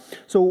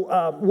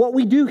So what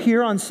we do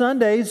here on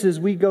Sundays is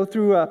we go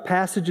through a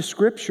passage of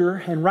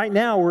Scripture, and right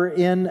now we're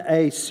in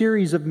a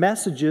series of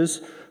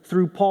messages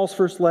through Paul's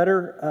first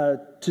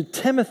letter to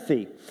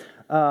Timothy.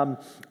 And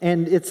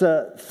it's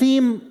a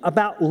theme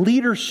about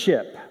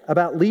leadership.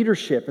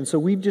 And so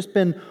we've just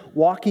been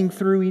walking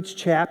through each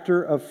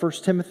chapter of 1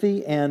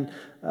 Timothy, and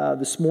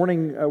this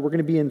morning we're going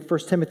to be in 1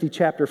 Timothy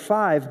chapter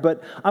 5.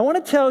 But I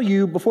want to tell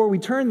you, before we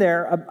turn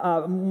there,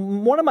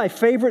 one of my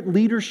favorite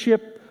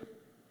leadership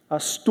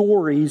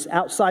stories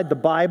outside the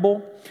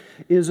Bible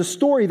is a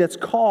story that's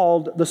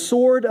called the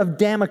Sword of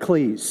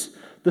Damocles.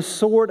 The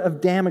Sword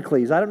of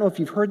Damocles. I don't know if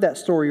you've heard that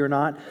story or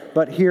not,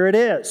 but here it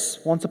is.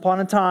 Once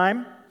upon a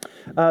time,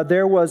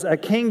 there was a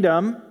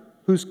kingdom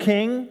whose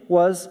king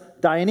was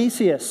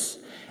Dionysius.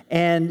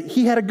 And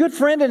he had a good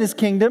friend in his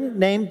kingdom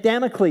named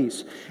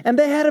Damocles. And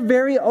they had a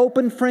very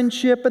open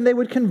friendship, and they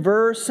would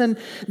converse. And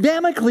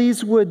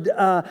Damocles would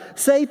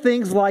say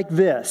things like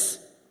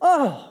this: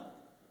 "Oh,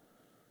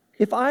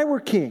 if I were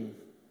king,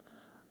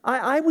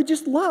 I would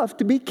just love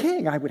to be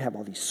king. I would have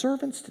all these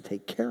servants to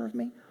take care of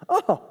me.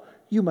 Oh,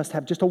 you must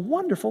have just a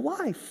wonderful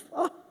life.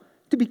 Oh,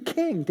 to be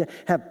king, to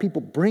have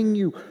people bring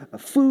you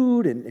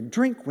food and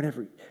drink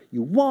whenever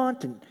you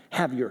want, and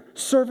have your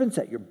servants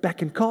at your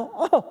beck and call.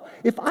 Oh,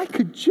 if I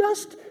could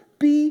just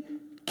be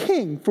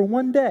king for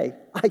one day,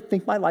 I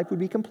think my life would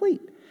be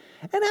complete."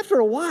 And after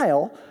a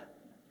while,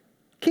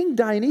 King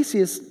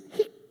Dionysius,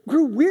 he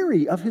grew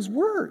weary of his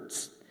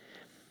words.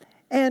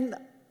 And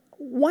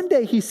one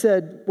day he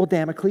said, "Well,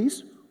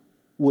 Damocles,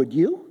 would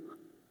you?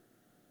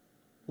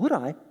 Would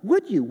I?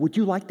 Would you? Would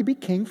you like to be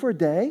king for a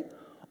day?"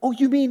 "Oh,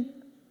 you mean?"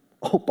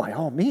 "Oh, by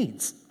all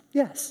means,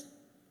 yes."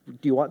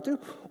 "Do you want to?"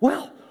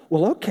 Well,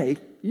 okay.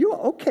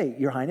 Okay,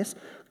 Your Highness.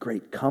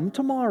 Great, come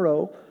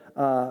tomorrow,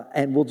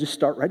 and we'll just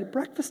start right at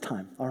breakfast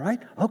time, all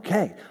right?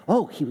 Okay.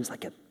 Oh, he was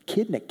like a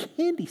kid in a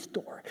candy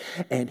store,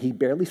 and he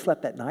barely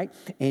slept that night,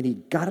 and he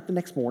got up the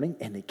next morning,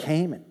 and they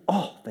came, and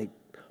they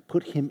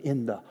put him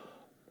in the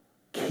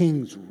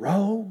king's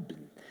robe,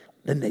 and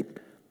then they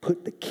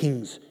put the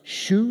king's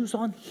shoes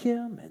on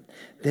him, and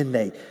then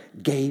they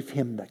gave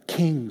him the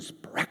king's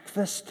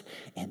breakfast,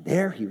 and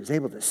there he was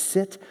able to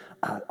sit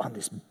on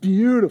this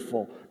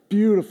beautiful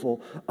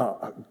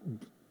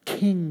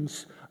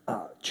king's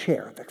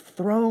chair, the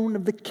throne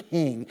of the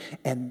king,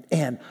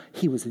 and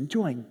he was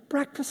enjoying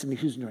breakfast, and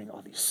he was enjoying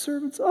all these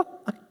servants. "Oh,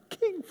 I'm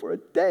king for a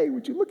day,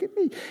 would you look at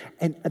me?"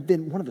 And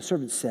then one of the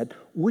servants said,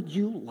 "Would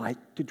you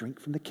like to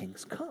drink from the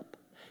king's cup?"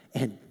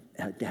 And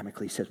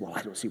Damocles says, "Well,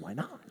 I don't see why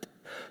not."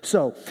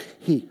 So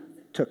he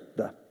took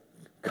the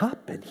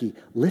cup and he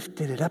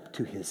lifted it up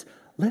to his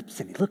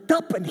lips, and he looked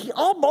up and he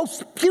almost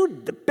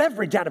spewed the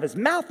beverage out of his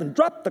mouth and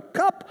dropped the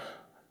cup.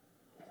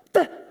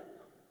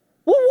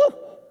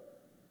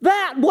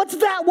 What's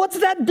that? What's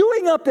that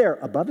doing up there?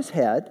 Above his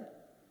head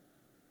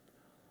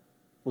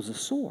was a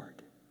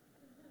sword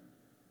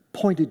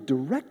pointed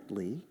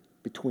directly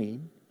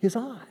between his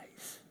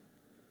eyes.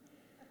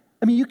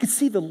 I mean, you could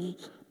see the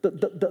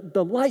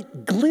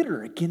light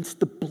glitter against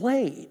the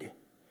blade.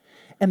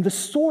 And the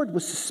sword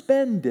was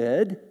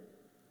suspended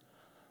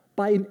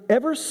by an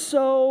ever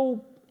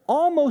so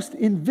almost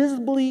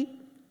invisibly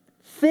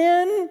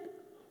thin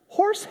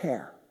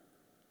horsehair.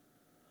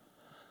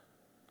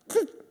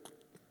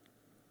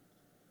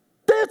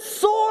 That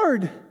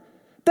sword.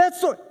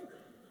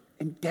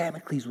 And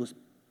Damocles was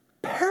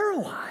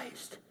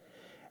paralyzed.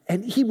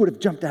 And he would have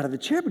jumped out of the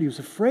chair, but he was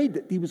afraid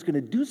that he was going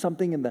to do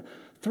something and the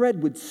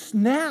thread would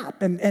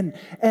snap. And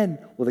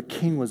the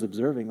king was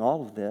observing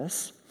all of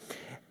this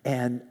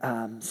and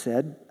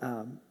said,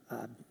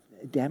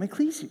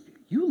 "Damocles,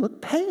 you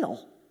look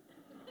pale.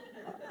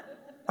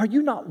 Are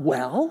you not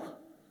well?"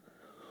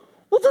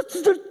 "Well, there's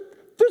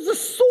a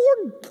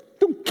sword.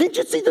 Can't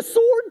you see the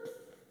sword?"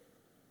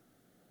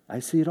 "I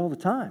see it all the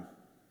time.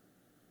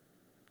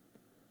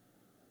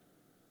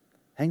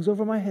 Hangs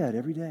over my head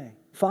every day.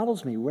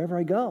 Follows me wherever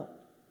I go.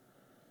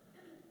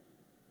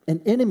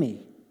 An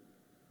enemy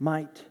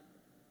might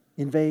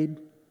invade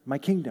my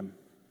kingdom.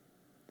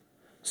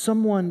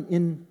 Someone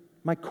in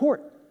my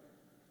court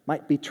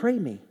might betray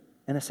me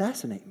and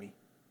assassinate me.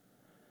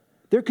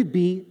 There could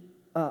be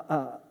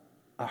a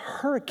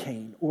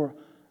hurricane or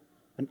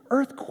an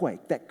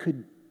earthquake that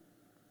could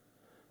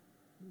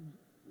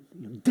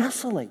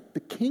desolate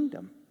the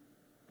kingdom.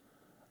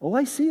 Oh,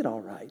 I see it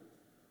all right.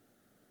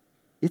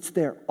 It's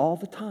there all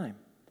the time.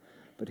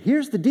 But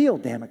here's the deal,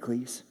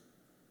 Damocles.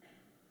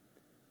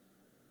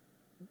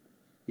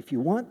 If you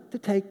want to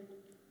take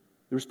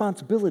the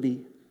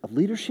responsibility of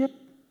leadership,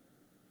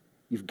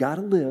 you've got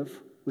to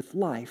live with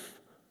life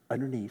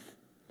underneath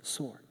the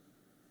sword."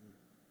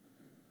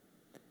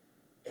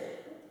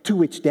 To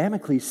which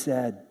Damocles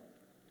said,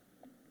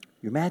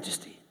 "Your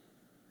Majesty,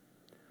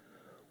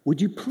 would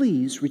you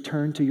please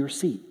return to your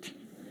seat?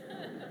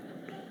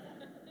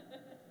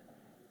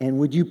 And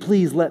would you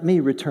please let me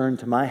return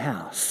to my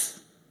house?"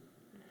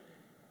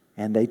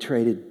 And they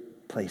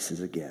traded places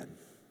again.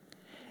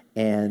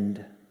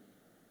 And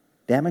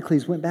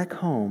Damocles went back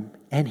home,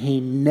 and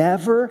he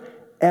never,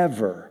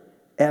 ever,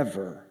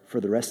 ever, for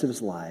the rest of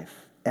his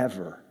life,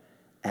 ever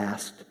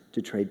asked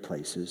to trade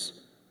places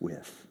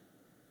with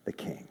the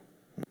king.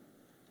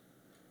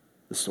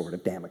 The sword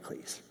of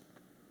Damocles.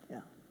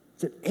 Yeah.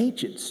 It's an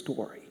ancient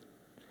story.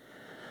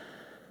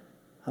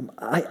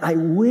 I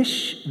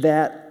wish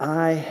that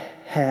I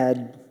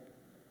had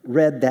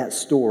read that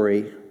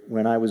story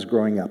when I was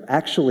growing up.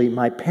 Actually,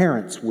 my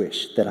parents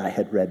wish that I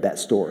had read that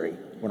story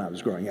when I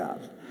was growing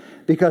up.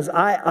 Because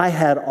I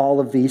had all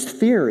of these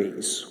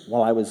theories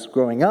while I was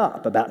growing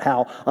up about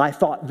how I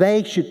thought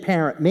they should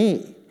parent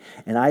me.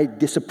 And I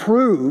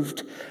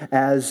disapproved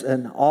as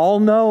an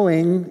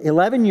all-knowing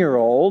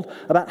 11-year-old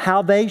about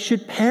how they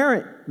should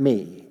parent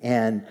me.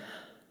 And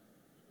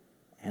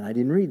I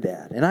didn't read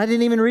that. And I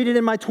didn't even read it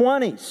in my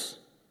 20s.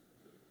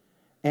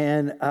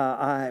 And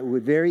I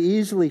would very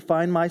easily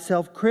find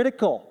myself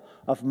critical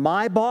of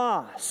my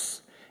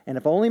boss. And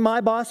if only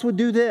my boss would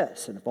do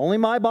this, and if only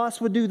my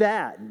boss would do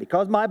that, and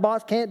because my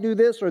boss can't do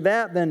this or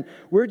that, then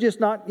we're just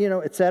not,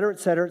 et cetera, et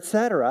cetera, et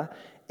cetera.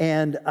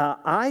 And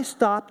I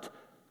stopped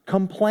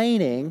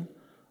complaining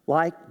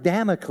like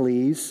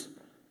Damocles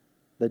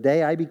the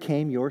day I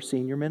became your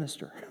senior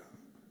minister.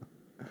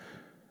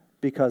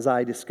 Because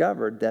I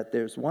discovered that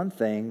there's one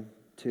thing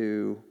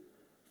to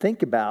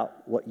think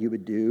about what you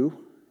would do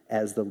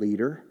as the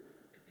leader.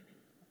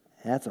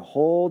 And that's a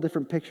whole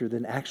different picture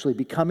than actually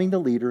becoming the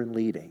leader and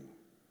leading.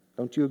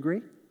 Don't you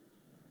agree?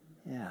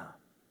 Yeah.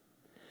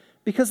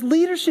 Because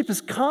leadership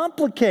is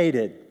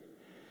complicated.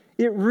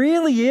 It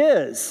really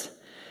is.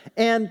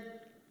 And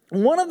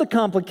one of the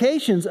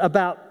complications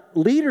about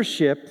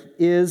leadership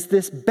is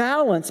this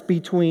balance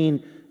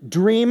between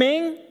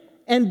dreaming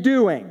and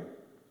doing.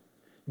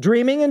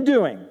 Dreaming and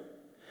doing.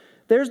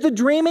 There's the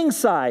dreaming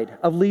side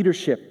of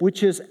leadership,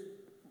 which is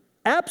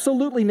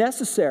absolutely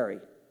necessary.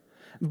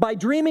 By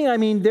dreaming, I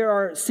mean there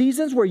are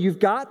seasons where you've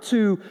got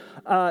to,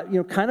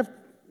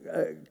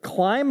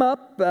 climb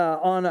up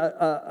on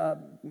a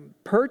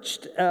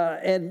perched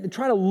and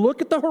try to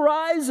look at the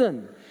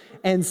horizon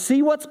and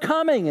see what's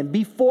coming and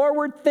be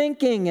forward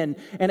thinking and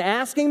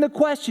asking the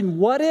question,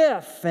 what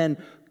if, and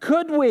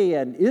could we,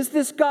 and is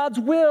this God's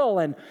will?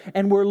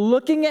 And we're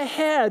looking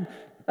ahead,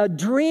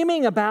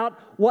 dreaming about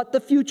what the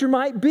future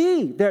might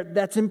be.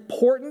 That's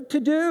important to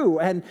do.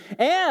 And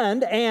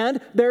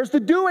there's the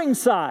doing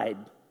side,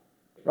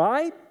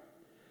 right?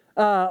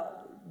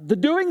 The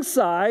doing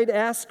side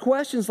asks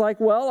questions like,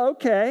 well,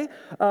 okay,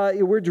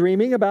 we're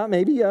dreaming about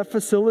maybe a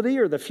facility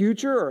or the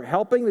future or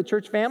helping the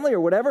church family or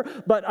whatever,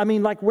 but I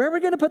mean, like, where are we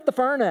going to put the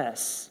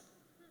furnace?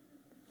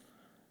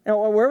 Where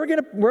are we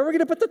going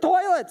to put the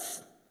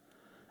toilets?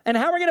 And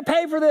how are we going to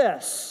pay for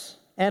this?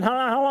 And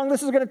how long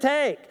this is going to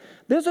take?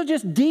 These are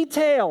just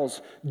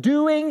details,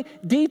 doing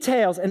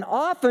details. And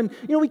often,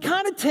 we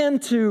kind of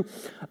tend to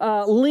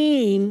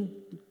lean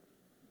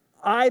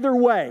either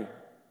way.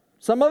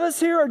 Some of us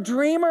here are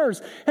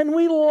dreamers, and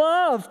we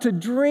love to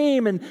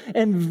dream and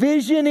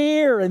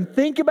visioneer and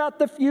think about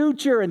the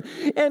future. And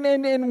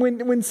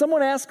when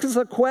someone asks us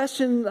a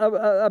question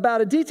about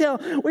a detail,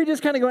 we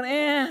just kind of go,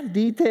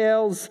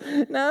 details.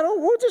 No,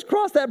 we'll just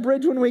cross that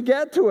bridge when we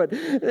get to it.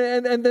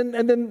 And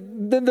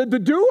then the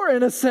doer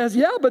in us says,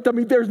 yeah, but I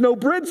mean, there's no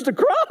bridge to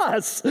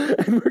cross,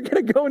 and we're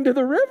going to go into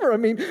the river. I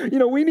mean,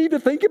 we need to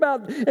think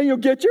about, and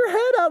get your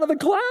head out of the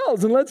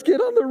clouds, and let's get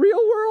on the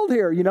real world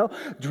here.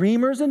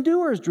 Dreamers and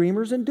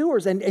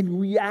doers, and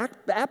we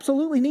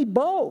absolutely need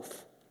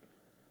both.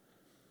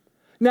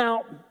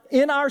 Now,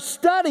 in our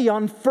study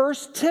on 1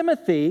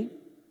 Timothy,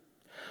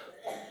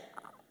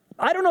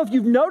 I don't know if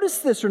you've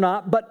noticed this or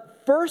not,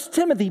 but 1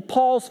 Timothy,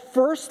 Paul's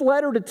first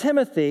letter to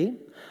Timothy,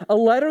 a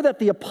letter that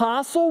the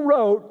apostle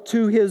wrote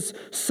to his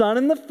son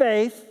in the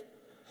faith,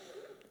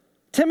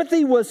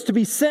 Timothy was to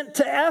be sent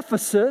to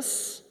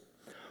Ephesus,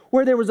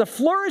 where there was a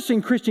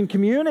flourishing Christian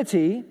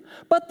community,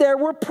 but there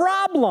were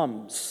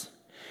problems.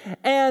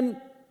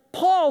 And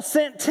Paul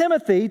sent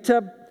Timothy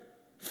to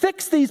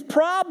fix these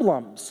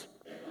problems.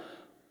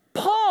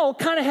 Paul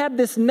kind of had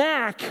this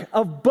knack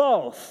of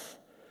both,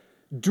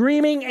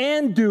 dreaming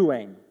and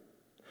doing.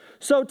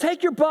 So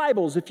take your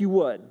Bibles, if you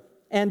would,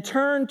 and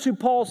turn to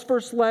Paul's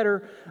first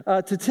letter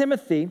to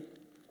Timothy.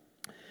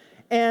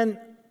 And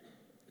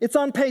it's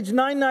on page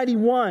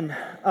 991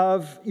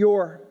 of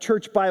your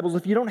church Bibles.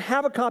 If you don't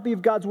have a copy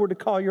of God's Word to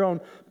call your own,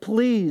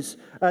 please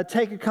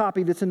take a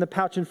copy that's in the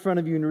pouch in front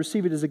of you and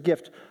receive it as a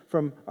gift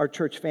from our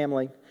church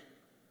family.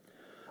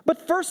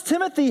 But 1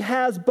 Timothy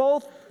has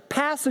both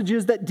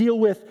passages that deal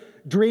with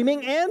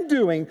dreaming and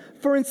doing.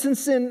 For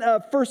instance, in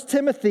 1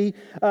 Timothy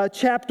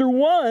chapter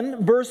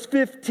 1, verse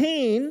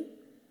 15,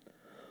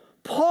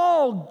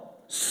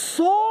 Paul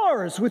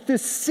soars with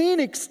this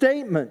scenic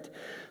statement.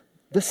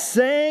 The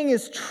saying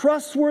is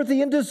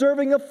trustworthy and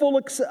deserving of full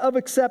of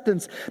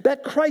acceptance,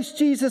 that Christ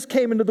Jesus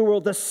came into the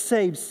world to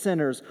save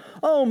sinners.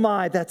 Oh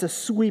my, that's a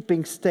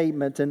sweeping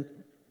statement. And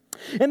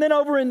then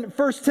over in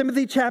 1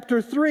 Timothy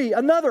chapter 3,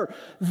 another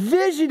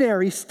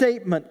visionary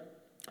statement.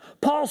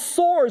 Paul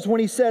soars when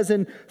he says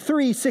in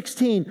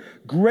 3:16,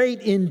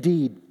 great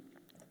indeed,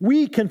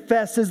 we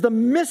confess, is the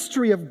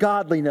mystery of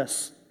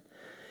godliness.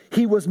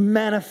 He was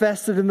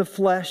manifested in the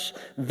flesh,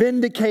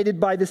 vindicated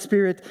by the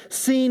Spirit,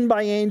 seen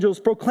by angels,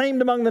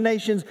 proclaimed among the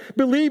nations,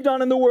 believed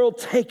on in the world,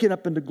 taken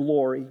up into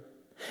glory.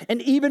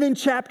 And even in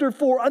chapter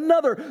 4,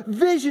 another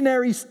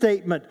visionary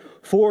statement.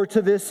 For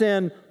to this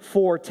end,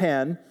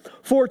 4:10,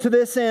 for to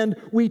this end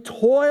we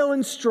toil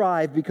and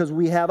strive because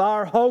we have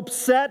our hope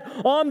set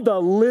on the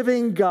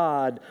living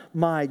God.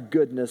 My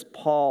goodness,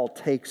 Paul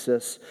takes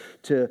us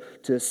to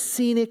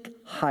scenic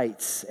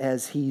heights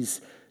as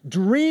he's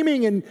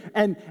dreaming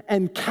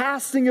and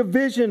casting a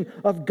vision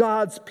of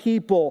God's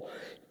people.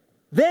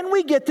 Then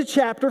we get to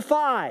chapter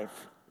 5.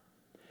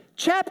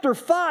 Chapter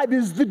 5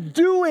 is the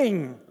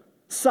doing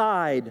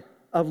side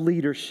of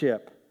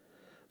leadership,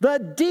 the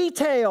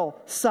detail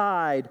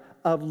side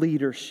of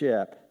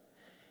leadership.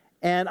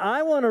 And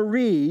I want to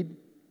read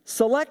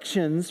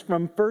selections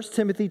from 1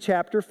 Timothy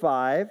chapter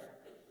 5.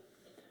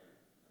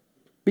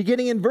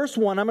 Beginning in verse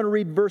 1, I'm going to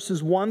read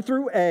verses 1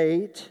 through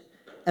 8,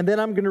 and then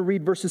I'm going to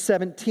read verses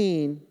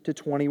 17 to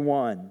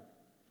 21.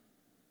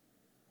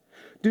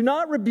 Do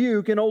not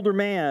rebuke an older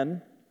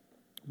man,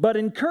 but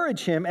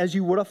encourage him as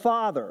you would a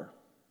father.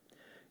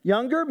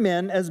 Younger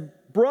men as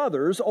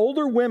brothers,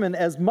 older women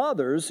as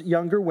mothers,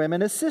 younger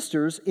women as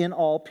sisters in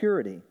all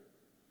purity.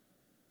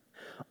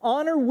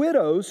 Honor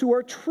widows who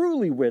are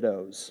truly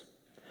widows.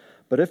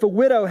 But if a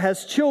widow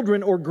has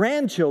children or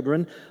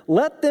grandchildren,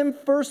 let them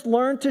first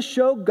learn to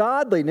show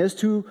godliness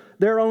to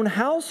their own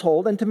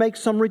household and to make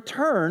some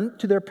return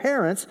to their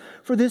parents,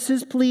 for this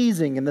is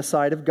pleasing in the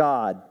sight of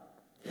God.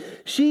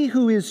 She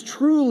who is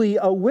truly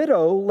a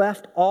widow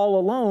left all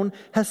alone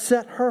has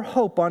set her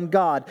hope on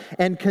God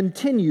and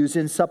continues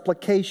in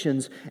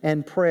supplications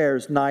and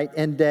prayers night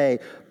and day.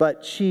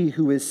 But she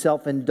who is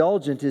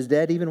self-indulgent is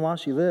dead even while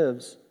she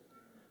lives.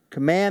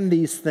 Command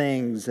these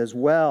things as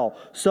well,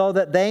 so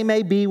that they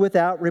may be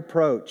without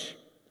reproach.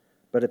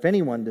 But if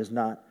anyone does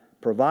not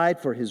provide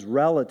for his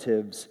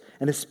relatives,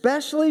 and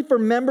especially for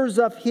members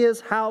of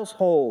his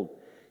household,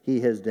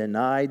 he has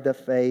denied the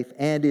faith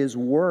and is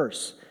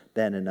worse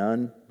than an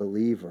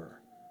unbeliever.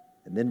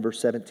 And then verse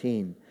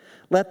 17.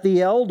 Let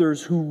the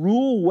elders who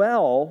rule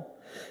well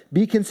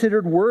be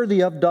considered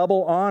worthy of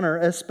double honor,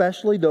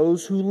 especially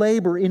those who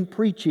labor in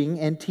preaching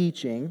and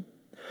teaching.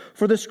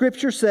 For the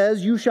Scripture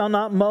says, you shall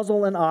not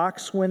muzzle an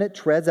ox when it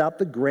treads out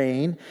the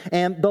grain,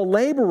 and the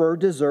laborer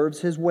deserves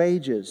his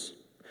wages.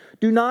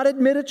 Do not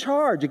admit a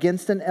charge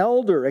against an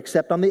elder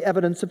except on the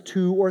evidence of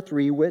 2 or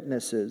 3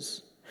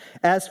 witnesses.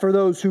 As for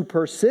those who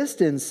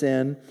persist in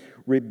sin,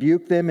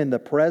 rebuke them in the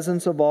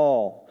presence of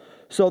all,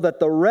 so that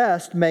the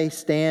rest may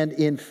stand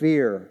in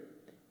fear,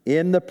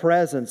 in the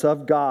presence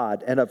of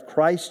God and of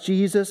Christ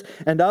Jesus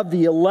and of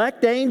the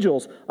elect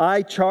angels.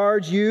 I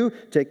charge you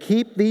to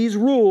keep these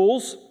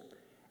rules.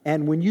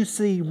 And when you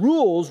see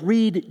rules,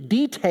 read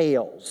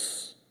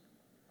details.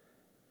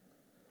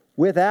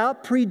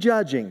 Without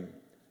prejudging,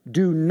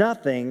 do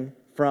nothing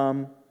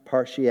from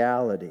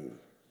partiality.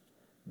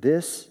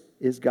 This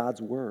is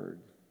God's word.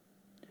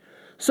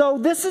 So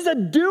this is a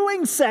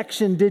doing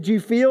section. Did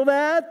you feel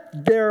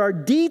that? There are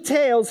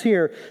details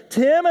here.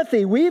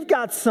 Timothy, we've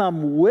got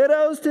some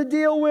widows to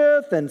deal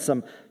with, and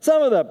some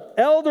of the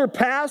elder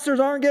pastors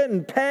aren't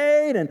getting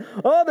paid, and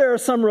there are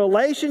some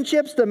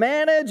relationships to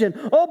manage, and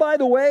by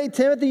the way,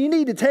 Timothy, you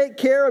need to take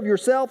care of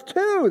yourself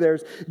too.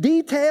 There's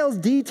details,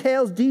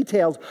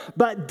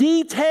 but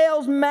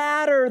details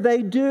matter.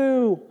 They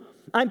do.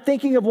 I'm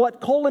thinking of what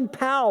Colin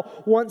Powell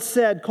once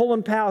said.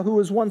 Colin Powell, who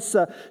was once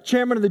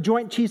chairman of the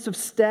Joint Chiefs of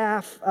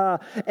Staff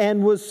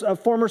and was a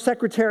former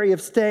Secretary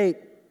of State.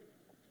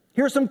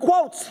 Here are some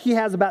quotes he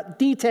has about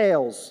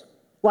details,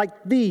 like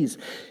these.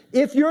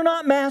 If you're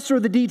not master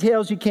of the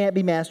details, you can't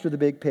be master of the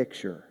big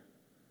picture.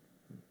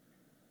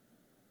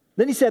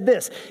 Then he said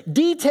this,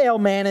 detail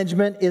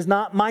management is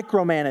not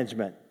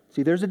micromanagement.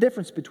 See, there's a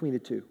difference between the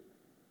two.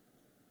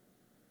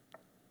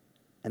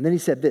 And then he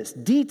said this,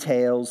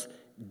 details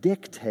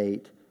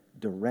dictate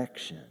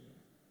direction.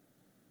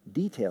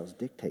 Details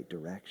dictate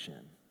direction.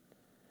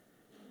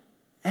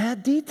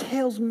 And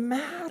details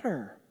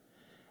matter.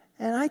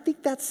 And I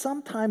think that's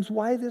sometimes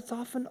why it's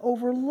often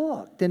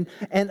overlooked. And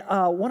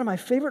one of my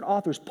favorite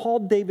authors, Paul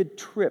David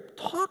Tripp,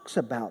 talks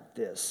about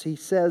this. He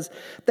says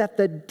that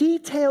the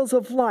details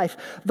of life,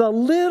 the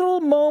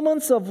little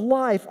moments of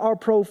life, are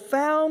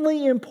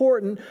profoundly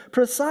important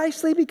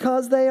precisely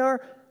because they are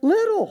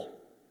little.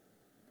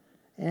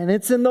 And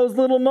it's in those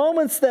little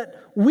moments that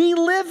we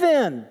live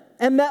in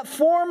and that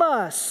form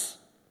us.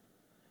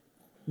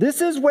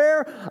 This is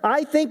where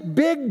I think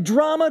big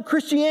drama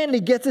Christianity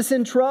gets us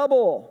in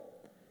trouble.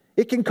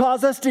 It can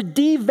cause us to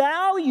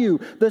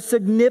devalue the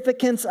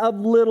significance of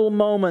little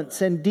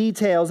moments and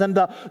details and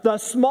the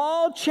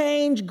small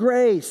change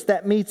grace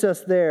that meets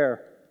us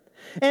there.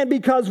 And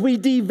because we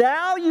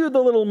devalue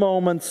the little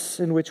moments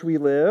in which we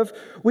live,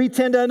 we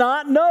tend to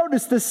not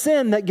notice the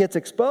sin that gets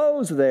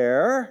exposed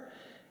there.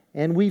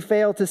 And we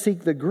fail to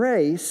seek the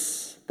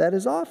grace that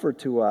is offered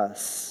to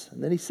us.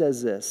 And then he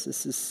says this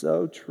is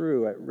so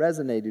true. It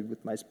resonated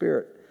with my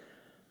spirit.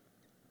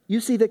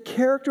 You see, the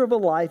character of a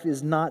life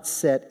is not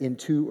set in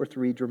 2 or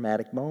 3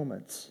 dramatic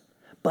moments,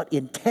 but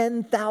in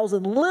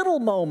 10,000 little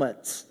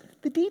moments,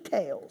 the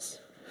details.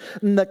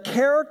 And the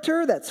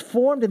character that's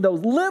formed in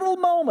those little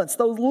moments,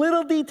 those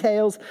little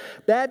details,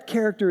 that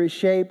character is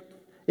shaped,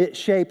 it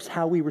shapes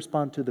how we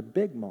respond to the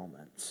big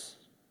moments.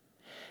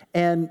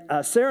 And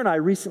Sarah and I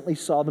recently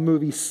saw the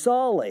movie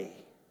Sully.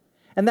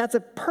 And that's a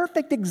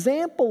perfect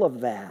example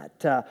of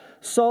that.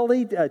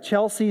 Sully,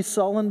 Chelsea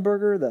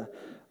Sullenberger,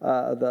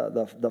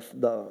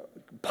 the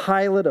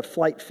pilot of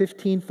Flight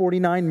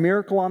 1549,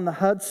 Miracle on the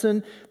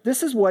Hudson,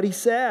 this is what he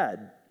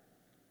said.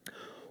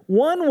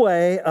 One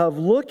way of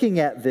looking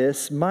at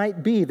this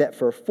might be that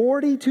for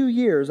 42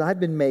 years, I've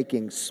been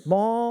making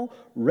small,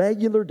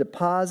 regular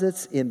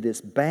deposits in this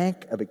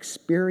bank of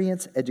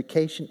experience,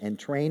 education, and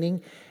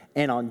training.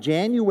 And on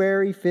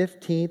January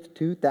 15th,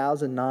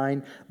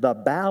 2009, the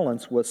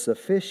balance was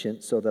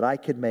sufficient so that I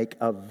could make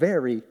a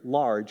very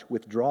large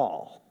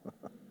withdrawal.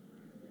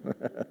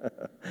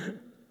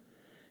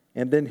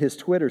 And then his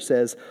Twitter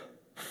says,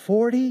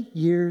 40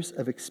 years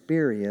of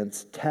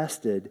experience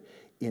tested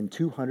in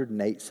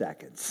 208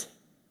 seconds.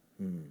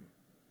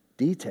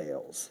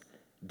 Details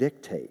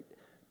dictate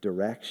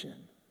direction.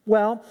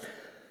 Well,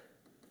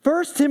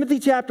 1 Timothy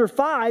chapter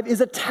 5 is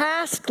a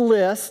task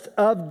list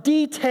of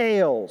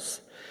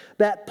details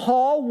that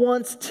Paul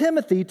wants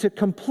Timothy to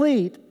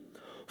complete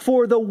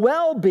for the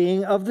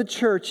well-being of the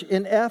church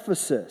in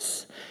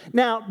Ephesus.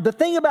 Now, the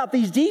thing about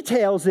these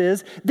details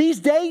is these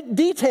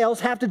details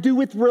have to do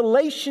with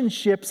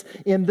relationships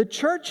in the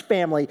church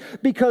family,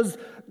 because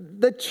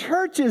the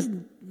church is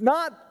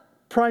not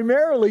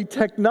primarily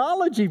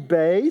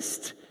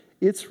technology-based,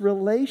 it's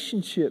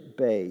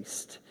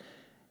relationship-based.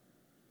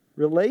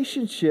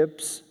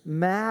 Relationships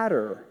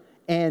matter,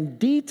 and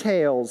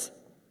details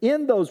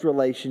in those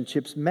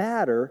relationships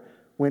matter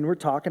when we're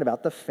talking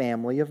about the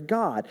family of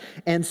God.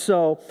 And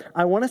so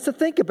I want us to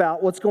think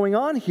about what's going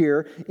on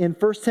here in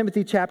 1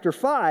 Timothy chapter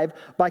 5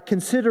 by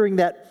considering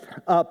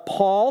that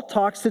Paul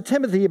talks to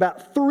Timothy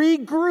about three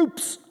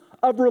groups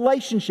of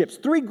relationships,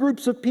 three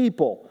groups of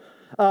people.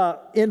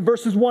 In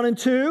verses 1 and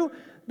 2,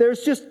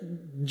 there's just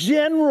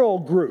general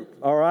group,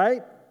 all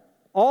right?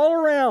 All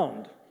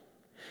around.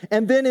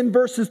 And then in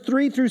verses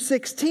 3 through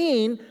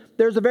 16,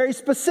 there's a very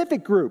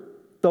specific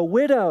group, the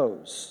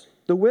widows.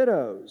 The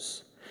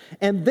widows.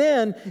 And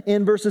then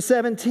in verses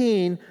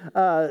 17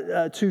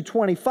 to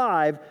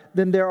 25,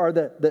 then there are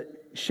the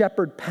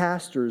shepherd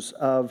pastors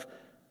of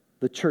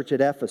the church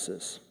at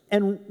Ephesus.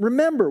 And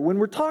remember, when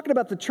we're talking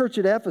about the church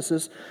at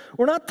Ephesus,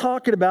 we're not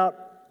talking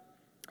about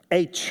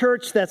a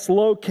church that's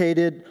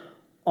located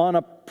on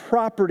a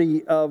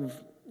property of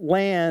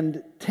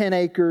land, 10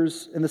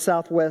 acres in the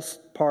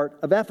southwest part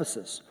of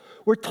Ephesus.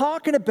 We're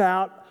talking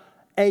about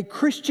a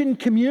Christian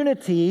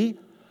community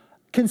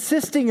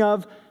consisting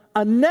of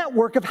a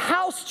network of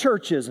house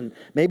churches. And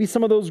maybe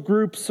some of those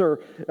groups are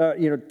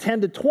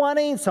 10 to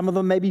 20, some of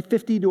them maybe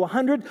 50 to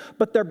 100,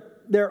 but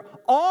they're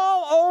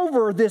all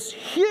over this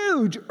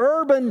huge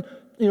urban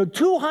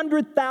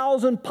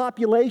 200,000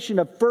 population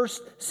of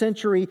first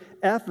century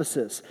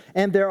Ephesus.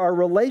 And there are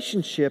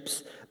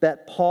relationships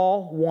that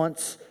Paul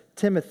wants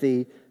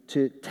Timothy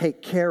to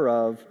take care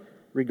of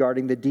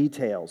regarding the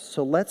details.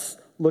 So let's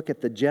look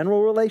at the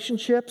general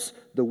relationships,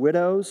 the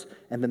widows,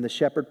 and then the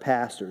shepherd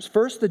pastors.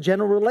 First, the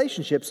general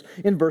relationships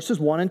in verses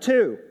 1 and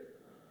 2.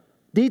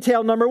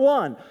 Detail number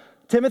 1,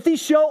 Timothy,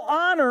 show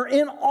honor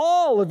in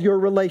all of your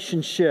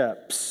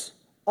relationships.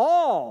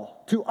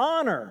 All, to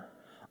honor.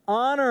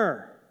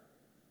 Honor.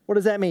 What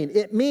does that mean?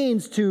 It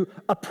means to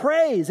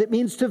appraise. It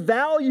means to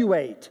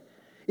evaluate.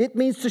 It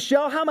means to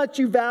show how much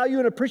you value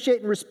and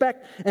appreciate and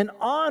respect and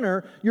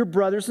honor your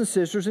brothers and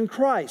sisters in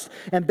Christ.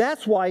 And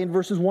that's why in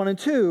verses 1 and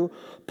 2,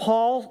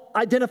 Paul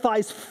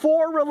identifies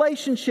 4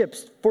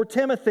 relationships for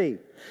Timothy.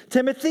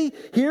 Timothy,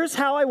 here's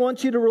how I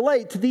want you to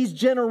relate to these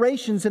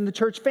generations in the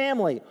church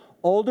family.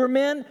 Older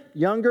men,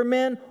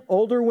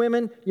 older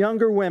women,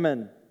 younger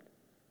women.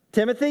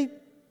 Timothy,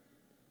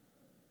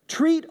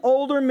 treat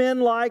older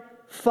men like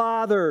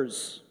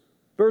fathers.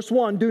 Verse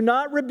 1, do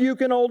not rebuke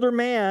an older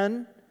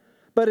man,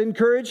 but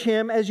encourage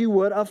him as you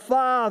would a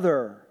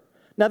father.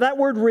 Now that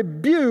word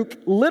rebuke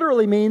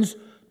literally means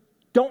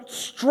don't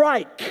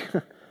strike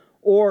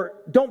or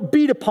don't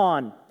beat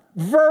upon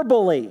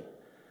verbally.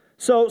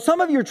 So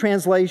some of your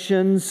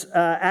translations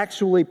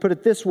actually put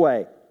it this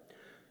way.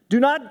 Do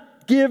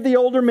not give the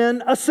older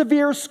men a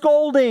severe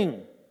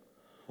scolding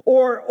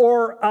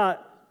or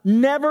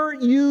never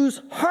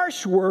use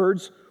harsh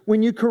words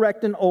when you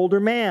correct an older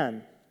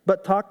man,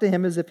 but talk to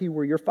him as if he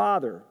were your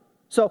father.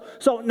 So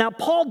now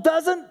Paul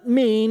doesn't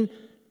mean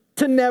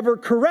to never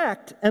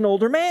correct an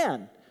older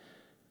man,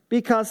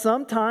 because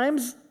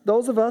sometimes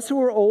those of us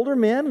who are older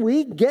men,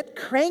 we get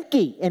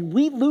cranky and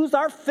we lose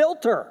our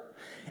filter.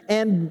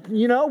 And,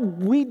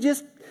 we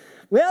just,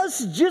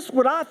 this is just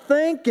what I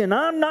think and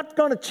I'm not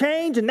going to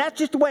change and that's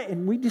just the way.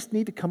 And we just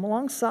need to come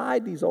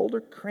alongside these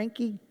older,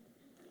 cranky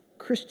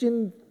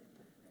Christian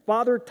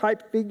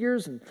father-type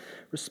figures and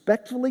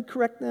respectfully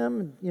correct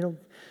them. And,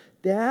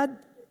 Dad,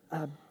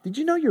 did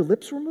you know your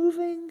lips were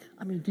moving?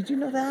 I mean, did you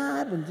know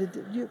that?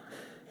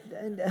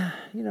 And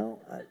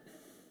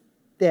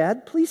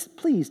Dad,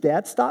 please,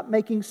 Dad, stop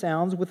making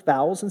sounds with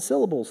vowels and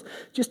syllables.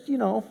 Just,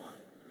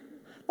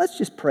 let's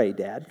just pray,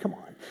 Dad. Come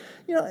on.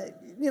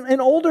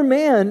 An older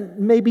man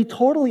may be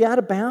totally out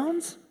of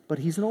bounds, but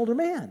he's an older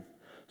man.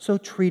 So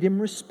treat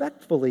him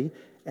respectfully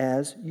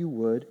as you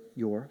would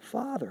your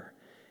father.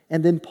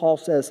 And then Paul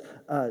says,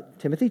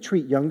 Timothy,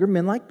 treat younger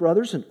men like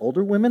brothers and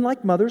older women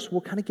like mothers.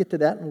 We'll kind of get to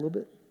that in a little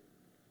bit.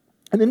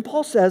 And then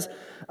Paul says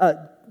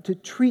to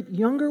treat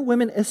younger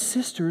women as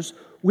sisters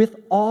with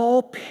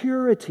all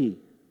purity.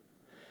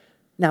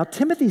 Now,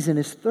 Timothy's in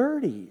his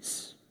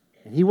 30s,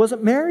 and he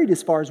wasn't married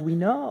as far as we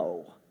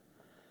know.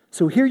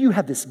 So here you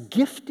have this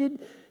gifted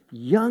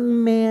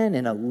young man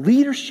in a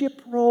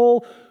leadership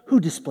role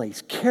who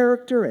displays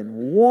character and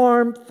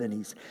warmth, and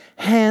he's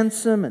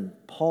handsome, and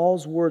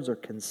Paul's words are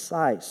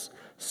concise.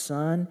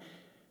 Son,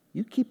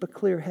 you keep a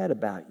clear head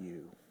about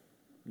you.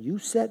 You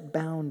set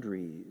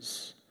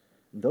boundaries.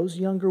 Those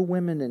younger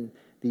women in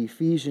the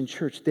Ephesian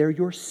church, they're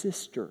your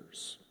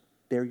sisters.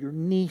 They're your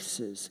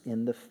nieces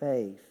in the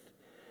faith.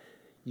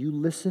 You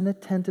listen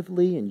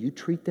attentively and you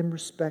treat them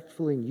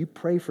respectfully and you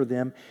pray for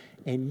them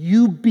and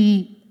you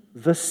be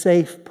the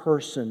safe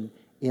person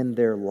in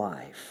their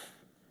life.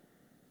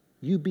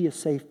 You be a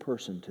safe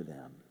person to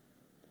them.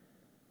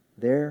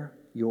 They're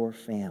your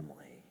family.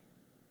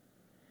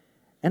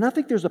 And I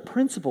think there's a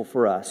principle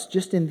for us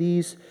just in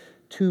these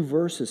two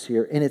verses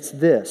here, and it's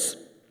this.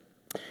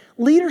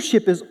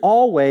 Leadership is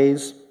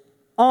always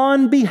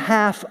on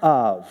behalf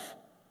of.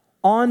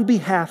 On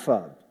behalf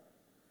of.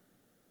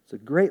 It's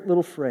a great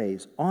little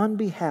phrase, on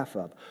behalf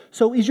of.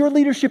 So is your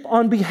leadership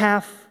on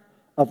behalf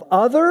of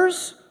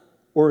others,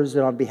 or is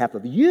it on behalf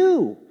of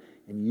you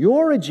and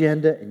your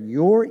agenda and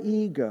your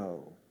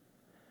ego?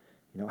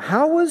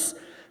 How is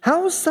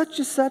such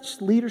and such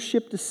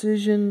leadership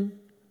decision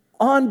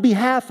on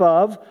behalf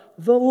of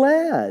the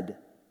led?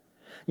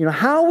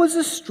 How is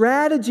a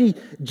strategy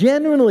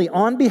genuinely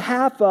on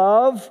behalf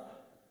of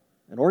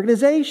an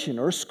organization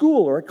or a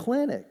school or a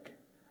clinic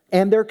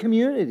and their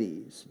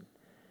communities?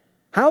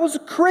 How is a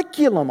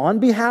curriculum on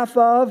behalf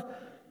of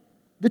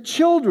the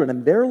children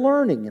and their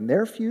learning and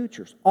their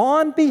futures?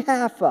 On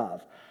behalf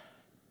of.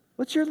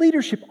 What's your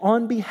leadership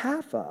on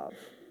behalf of?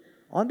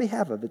 On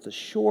behalf of. It's a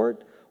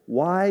short,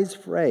 wise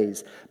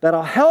phrase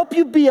that'll help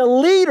you be a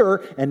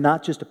leader and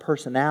not just a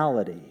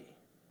personality.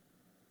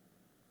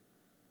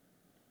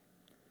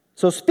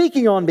 So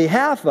speaking on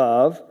behalf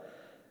of,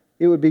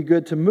 it would be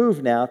good to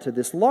move now to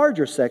this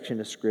larger section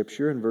of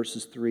Scripture in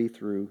verses 3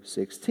 through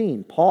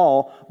 16.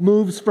 Paul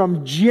moves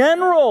from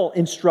general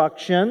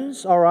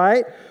instructions, all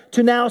right,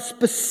 to now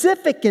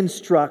specific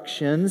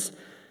instructions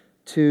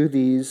to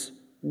these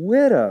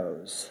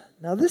widows.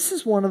 Now, this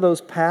is one of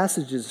those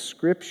passages of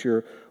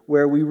Scripture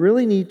where we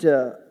really need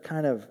to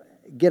kind of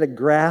get a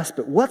grasp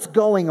at what's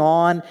going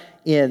on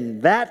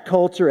in that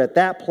culture, at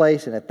that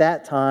place, and at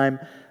that time,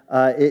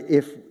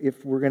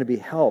 if we're going to be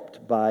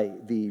helped by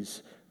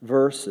these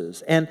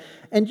verses. And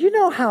you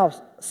know how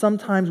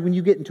sometimes when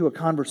you get into a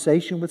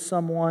conversation with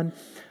someone,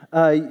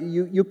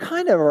 you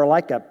kind of are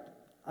like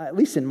at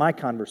least in my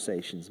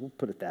conversations, we'll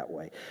put it that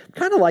way,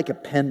 kind of like a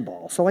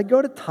pinball. So I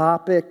go to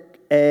topic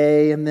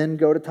A, and then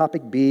go to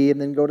topic B,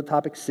 and then go to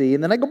topic C,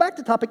 and then I go back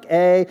to topic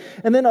A,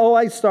 and then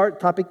I start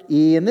topic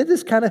E, and then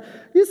this kind of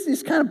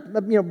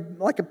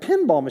like a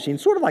pinball machine,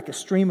 sort of like a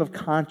stream of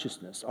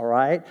consciousness, all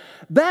right?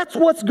 That's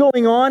what's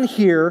going on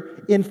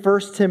here in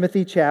 1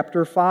 Timothy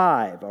chapter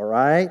 5, all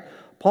right?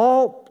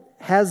 Paul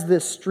has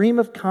this stream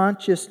of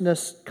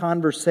consciousness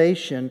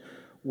conversation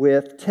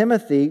with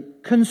Timothy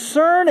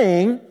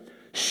concerning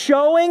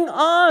showing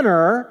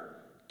honor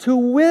to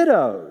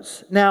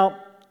widows. Now,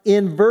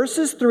 in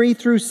verses 3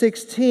 through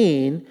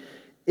 16,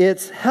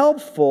 it's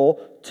helpful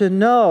to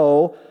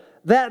know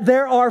that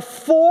there are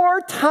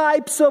 4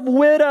 types of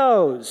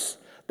widows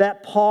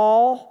that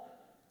Paul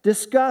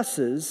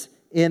discusses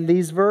in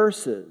these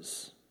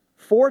verses.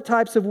 4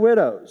 types of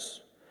widows.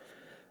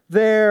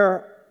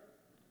 There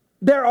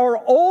are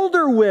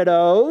older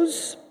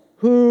widows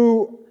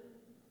who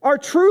are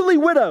truly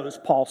widows,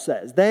 Paul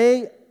says.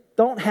 They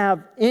don't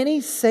have any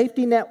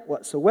safety net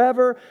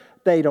whatsoever.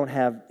 They don't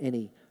have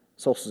any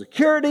Social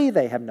Security,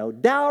 they have no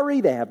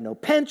dowry, they have no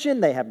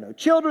pension, they have no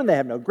children, they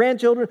have no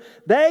grandchildren.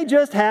 They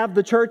just have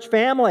the church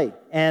family.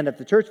 And if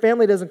the church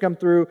family doesn't come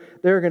through,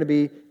 they're going to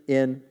be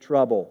in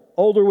trouble.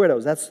 Older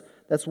widows,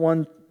 that's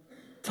one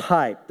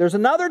type. There's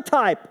another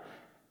type.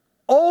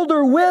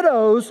 Older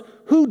widows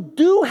who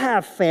do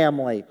have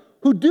family,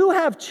 who do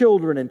have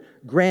children and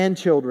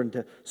grandchildren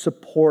to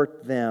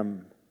support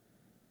them.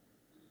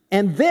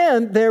 And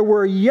then there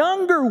were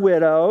younger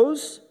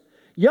widows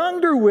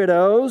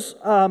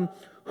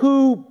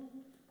who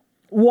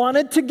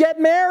wanted to get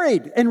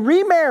married and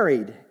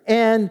remarried,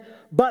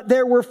 but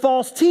there were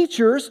false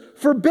teachers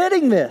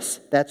forbidding this.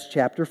 That's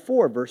chapter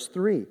 4, verse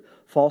 3.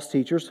 False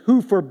teachers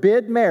who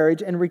forbid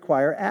marriage and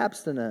require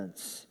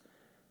abstinence.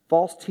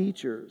 False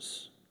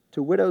teachers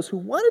to widows who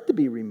wanted to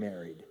be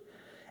remarried.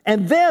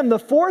 And then the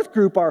 4th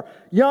group are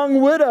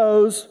young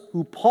widows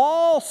who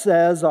Paul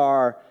says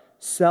are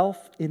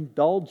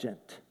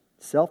self-indulgent.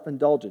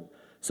 Self-indulgent.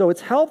 So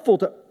it's helpful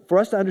for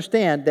us to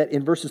understand that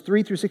in verses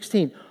 3 through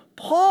 16,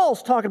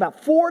 Paul's talking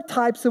about 4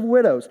 types of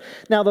widows.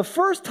 Now, the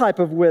first type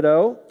of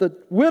widow, the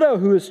widow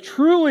who is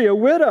truly a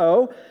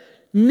widow,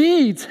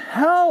 needs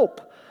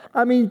help.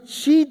 I mean,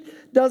 she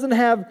doesn't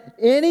have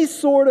any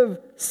sort of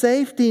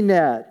safety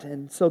net.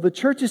 And so the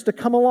church is to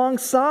come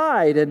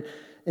alongside and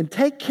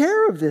take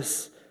care of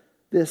this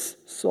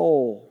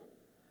soul.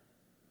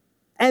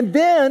 And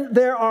then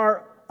there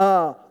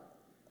are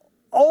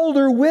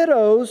older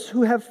widows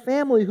who have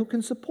family who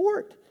can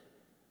support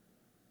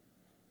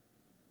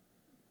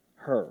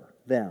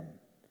them.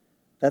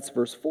 That's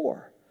verse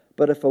 4.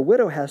 But if a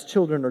widow has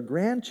children or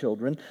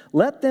grandchildren,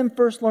 let them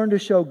first learn to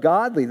show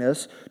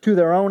godliness to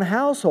their own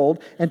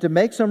household and to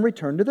make some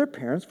return to their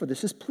parents, for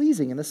this is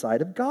pleasing in the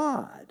sight of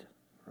God.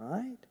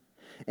 Right?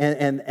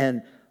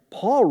 And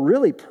Paul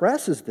really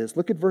presses this.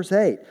 Look at verse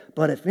 8.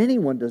 But if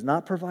anyone does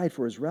not provide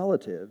for his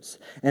relatives,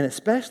 and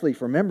especially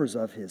for members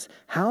of his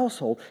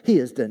household, he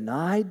has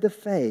denied the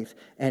faith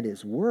and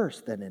is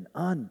worse than an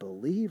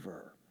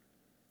unbeliever.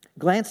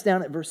 Glance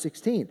down at verse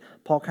 16.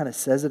 Paul kind of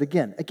says it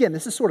again. Again,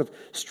 this is sort of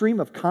stream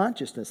of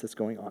consciousness that's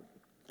going on.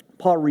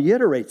 Paul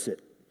reiterates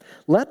it.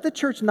 Let the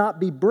church not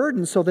be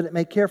burdened so that it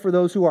may care for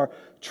those who are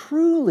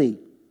truly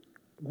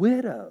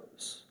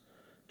widows.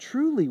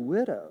 Truly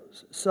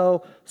widows.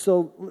 So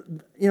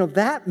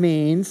that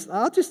means,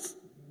 let's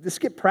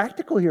get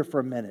practical here for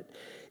a minute.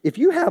 If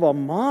you have a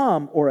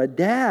mom or a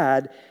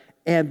dad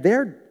and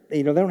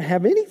they don't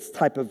have any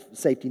type of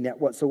safety net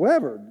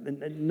whatsoever,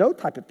 no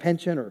type of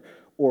pension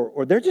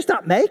or they're just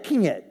not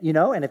making it,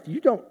 and if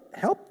you don't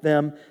help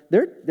them,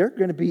 they're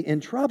going to be in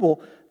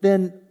trouble,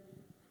 then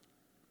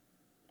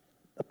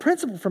a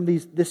principle from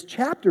this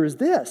chapter is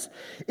this.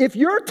 If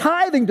you're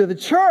tithing to the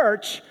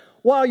church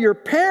while your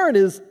parent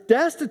is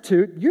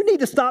destitute, you need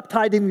to stop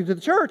tithing to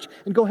the church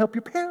and go help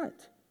your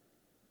parent.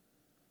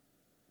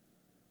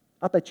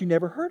 I bet you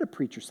never heard a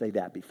preacher say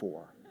that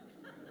before.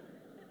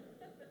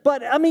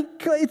 But,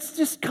 it's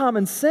just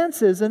common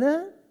sense, isn't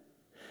it?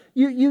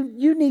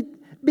 You need,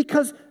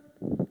 because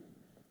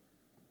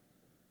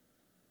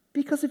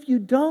if you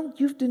don't,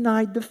 you've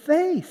denied the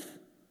faith.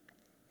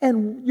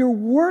 And you're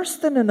worse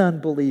than an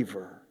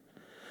unbeliever.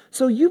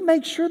 So you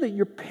make sure that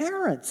your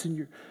parents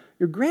and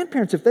your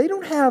grandparents, if they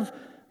don't have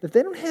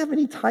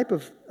any type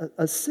of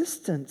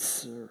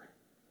assistance or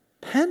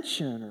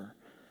pension or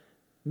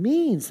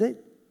means,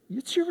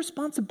 it's your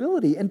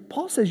responsibility. And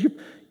Paul says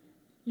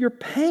you're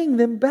paying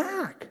them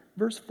back.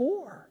 Verse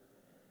 4.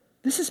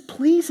 This is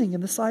pleasing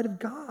in the sight of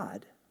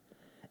God.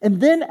 And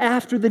then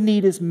after the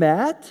need is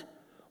met,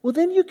 well,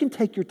 then you can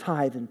take your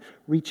tithe and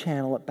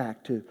rechannel it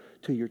back to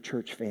your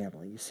church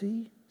family. You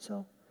see?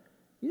 So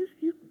you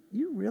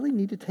really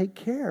need to take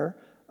care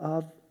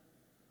of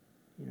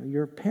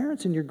your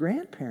parents and your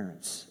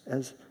grandparents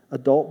as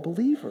adult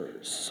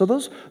believers. So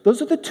those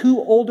are the 2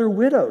 older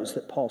widows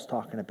that Paul's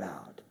talking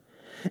about.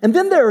 And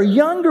then there are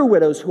younger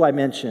widows who I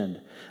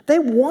mentioned. They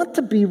want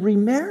to be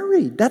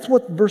remarried. That's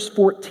what verse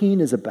 14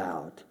 is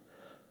about.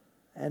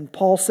 And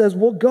Paul says,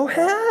 well, go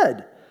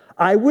ahead.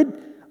 I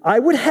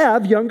would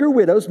have younger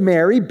widows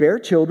marry, bear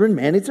children,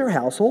 manage their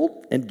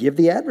household, and give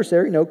the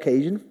adversary no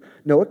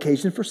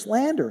occasion for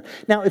slander.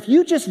 Now, if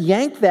you just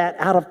yank that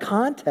out of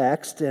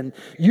context and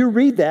you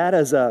read that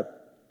as a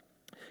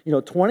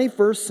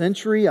 21st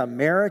century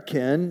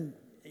American,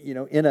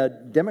 in a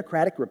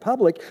democratic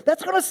republic,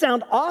 that's going to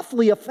sound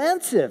awfully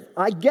offensive.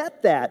 I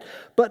get that.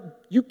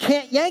 But you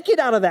can't yank it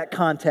out of that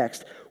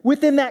context.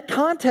 Within that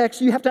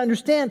context, you have to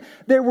understand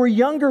there were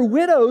younger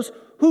widows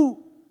who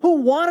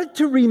wanted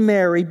to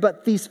remarry,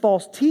 but these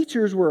false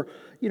teachers were,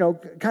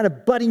 kind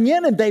of butting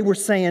in, and they were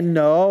saying,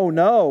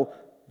 no.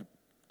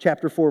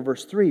 Chapter 4,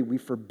 verse 3, we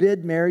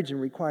forbid marriage and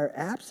require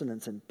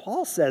abstinence. And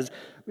Paul says,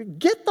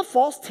 get the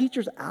false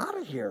teachers out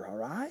of here, all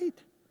right?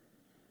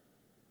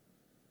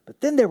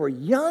 But then there were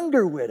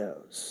younger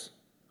widows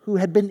who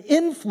had been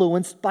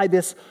influenced by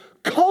this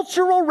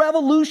cultural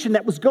revolution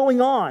that was going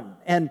on.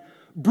 And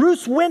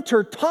Bruce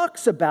Winter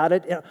talks about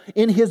it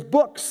in his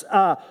books,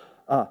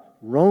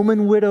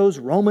 Roman Widows,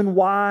 Roman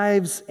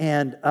Wives,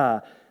 and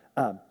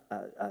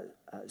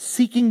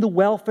Seeking the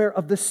Welfare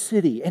of the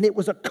City. And it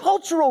was a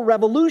cultural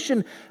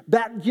revolution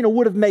that,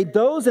 would have made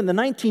those in the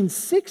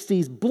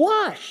 1960s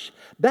blush.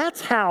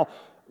 That's how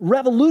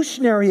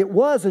revolutionary it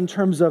was in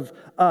terms of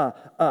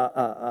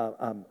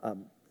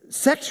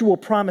sexual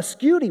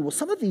promiscuity. Well,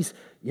 some of these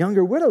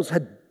younger widows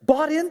had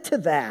bought into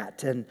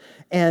that,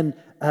 and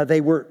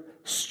they were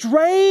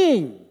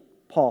straying,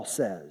 Paul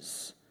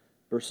says,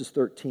 verses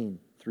 13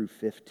 through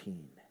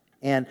 15.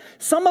 And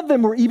some of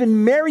them were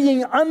even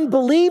marrying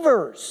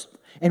unbelievers.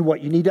 And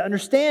what you need to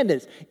understand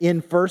is,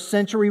 in first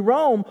century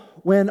Rome,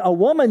 when a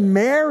woman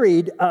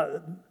married,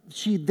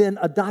 she then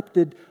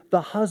adopted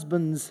the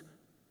husband's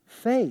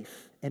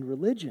faith and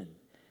religion.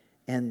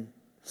 And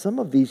some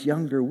of these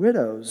younger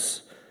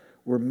widows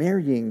were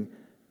marrying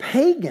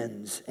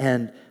pagans.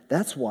 And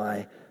that's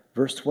why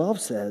verse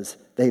 12 says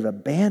they've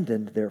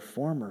abandoned their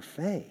former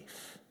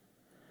faith.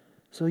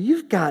 So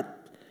you've got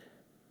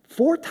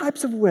 4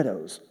 types of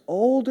widows: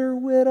 older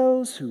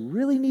widows who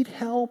really need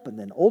help, and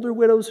then older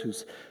widows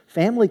whose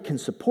family can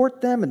support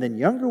them, and then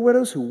younger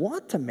widows who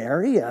want to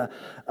marry,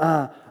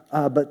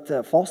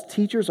 but false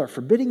teachers are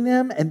forbidding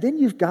them. And then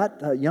you've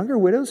got younger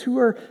widows who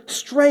are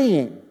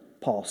straying,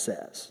 Paul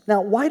says.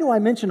 Now, why do I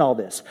mention all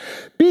this?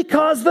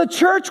 Because the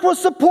church was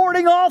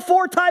supporting all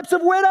 4 types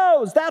of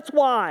widows. That's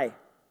why.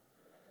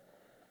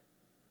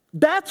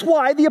 That's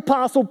why the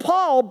Apostle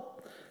Paul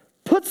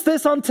puts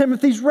this on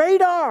Timothy's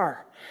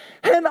radar.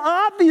 And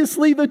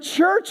obviously the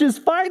church's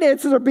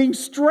finances are being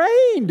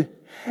strained.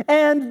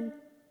 And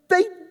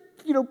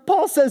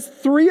Paul says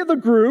 3 of the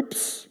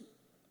groups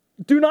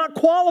do not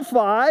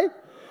qualify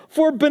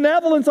for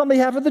benevolence on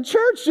behalf of the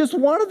church, just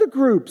one of the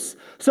groups.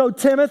 So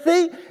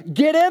Timothy,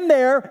 get in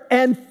there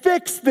and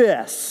fix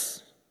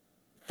this.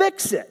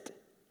 Fix it.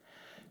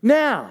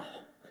 Now,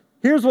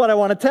 here's what I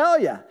want to tell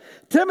you.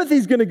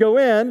 Timothy's going to go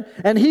in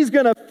and he's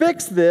going to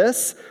fix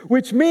this,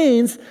 which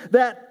means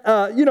that,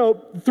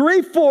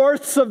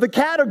 3/4 of the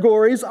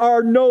categories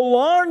are no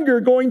longer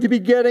going to be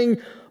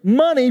getting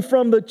money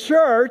from the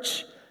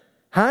church.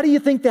 How do you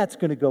think that's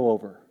going to go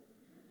over?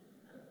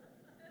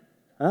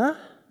 Huh?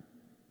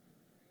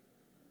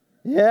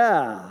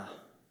 Yeah.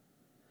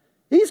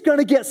 He's going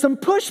to get some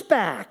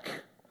pushback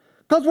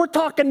because we're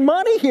talking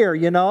money here,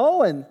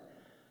 and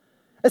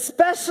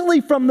especially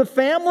from the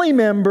family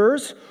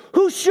members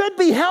who should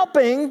be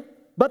helping,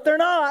 but they're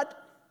not.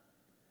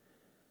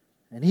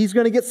 And he's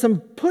going to get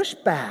some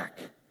pushback.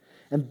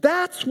 And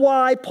that's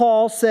why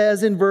Paul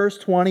says in verse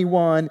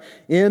 21,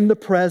 in the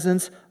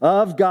presence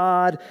of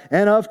God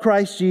and of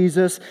Christ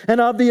Jesus and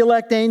of the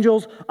elect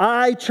angels,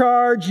 I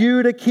charge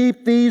you to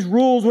keep these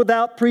rules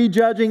without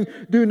prejudging.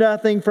 Do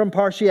nothing from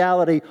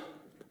partiality.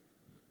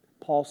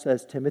 Paul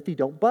says, Timothy,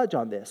 don't budge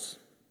on this.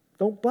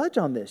 Don't budge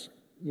on this.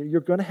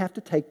 You're going to have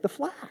to take the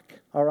flak,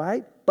 all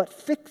right? But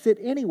fix it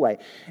anyway.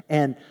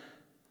 And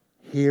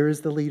here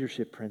is the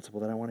leadership principle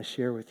that I want to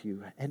share with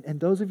you. And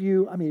those of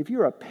you, if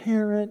you're a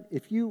parent,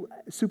 if you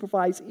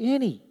supervise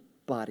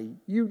anybody,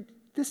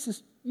 this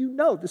is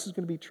going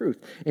to be truth.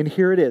 And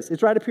here it is.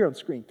 It's right up here on the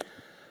screen.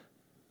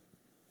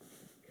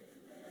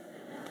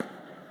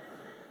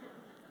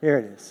 Here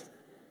it is.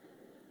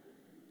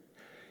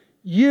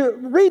 You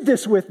read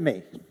this with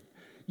me.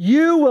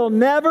 You will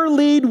never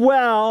lead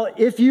well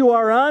if you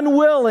are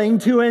unwilling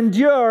to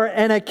endure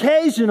an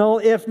occasional,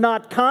 if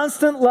not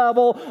constant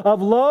level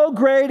of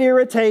low-grade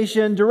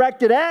irritation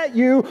directed at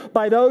you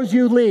by those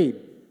you lead.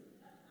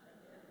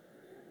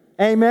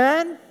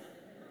 Amen?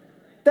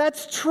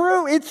 That's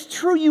true. It's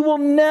true. You will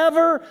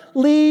never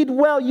lead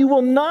well. You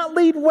will not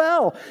lead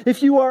well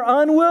if you are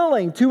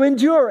unwilling to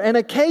endure an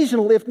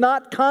occasional, if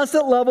not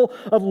constant level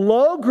of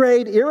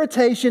low-grade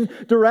irritation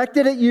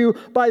directed at you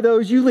by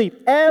those you lead.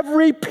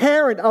 Every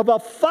parent of a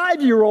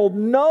 5-year-old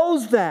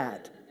knows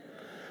that,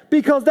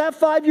 because that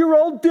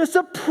 5-year-old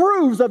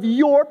disapproves of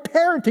your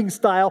parenting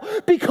style,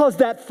 because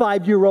that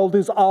 5-year-old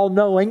is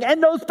all-knowing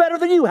and knows better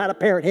than you how to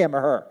parent him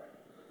or her.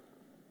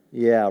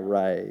 Yeah,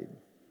 right.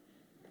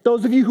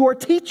 Those of you who are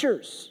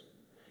teachers,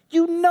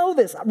 you know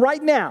this.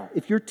 Right now,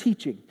 if you're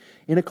teaching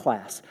in a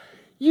class,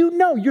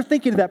 you're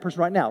thinking of that person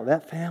right now.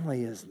 That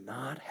family is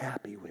not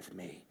happy with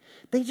me.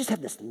 They just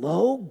have this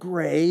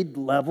low-grade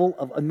level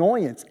of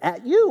annoyance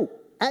at you.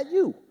 And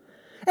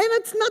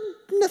it's not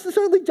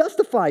necessarily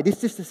justified. It's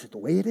just the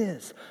way it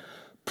is.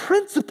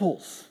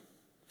 Principals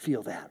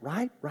feel that,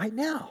 right? Right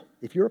now,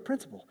 if you're a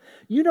principal,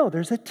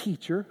 there's a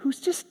teacher who's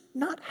just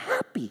not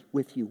happy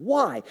with you.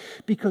 Why?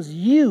 Because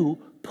you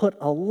put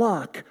a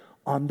lock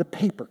on the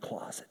paper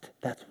closet.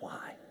 That's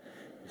why.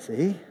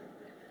 See?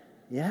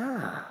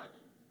 Yeah.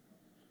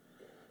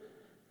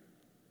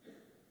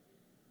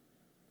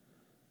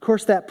 Of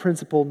course, that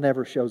principle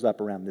never shows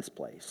up around this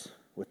place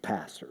with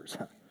pastors.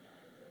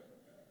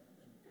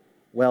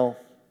 Well,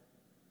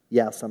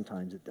 yeah,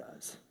 sometimes it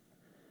does.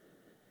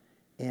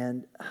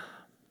 And,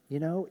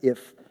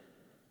 if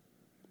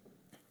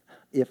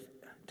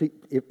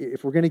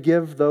we're going to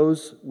give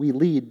those we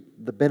lead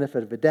the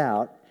benefit of a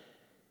doubt,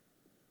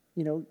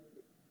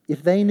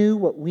 if they knew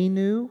what we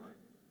knew,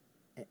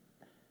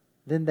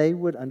 then they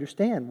would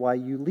understand why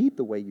you lead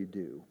the way you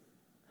do.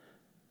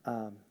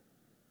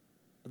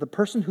 The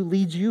person who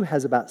leads you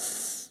has about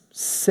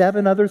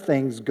 7 other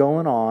things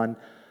going on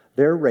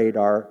their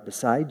radar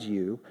besides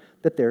you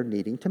that they're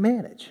needing to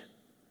manage,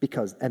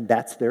 and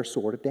that's their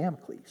sword of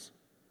Damocles.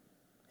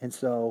 And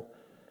so,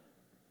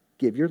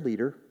 give your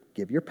leader,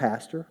 give your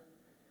pastor,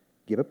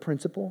 give a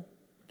principal,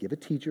 give a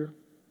teacher,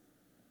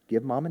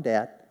 give mom and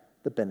dad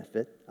the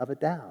benefit of a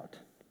doubt.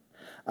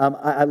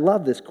 I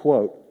love this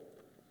quote.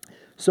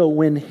 So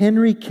when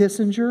Henry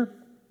Kissinger,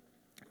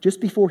 just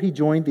before he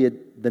joined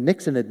the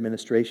Nixon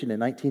administration in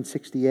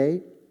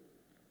 1968,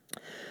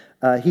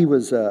 he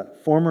was a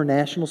former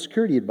national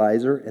security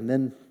advisor and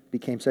then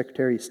became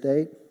Secretary of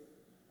State.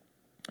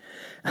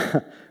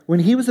 When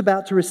he was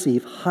about to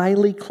receive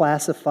highly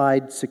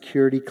classified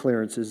security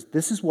clearances,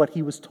 this is what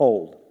he was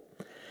told.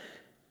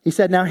 He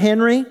said, "Now,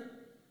 Henry,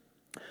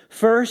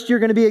 first you're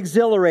going to be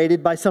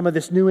exhilarated by some of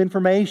this new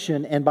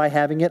information and by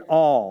having it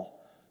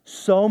all.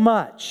 So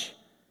much.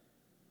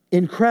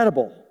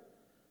 Incredible.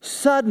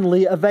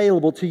 Suddenly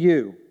available to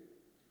you.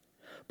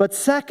 But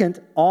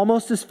second,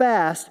 almost as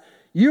fast,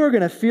 you are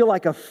going to feel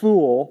like a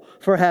fool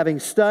for having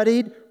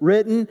studied,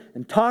 written,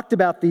 and talked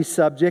about these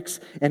subjects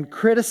and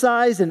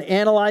criticized and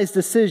analyzed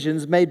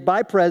decisions made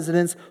by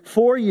presidents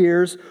for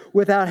years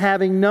without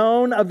having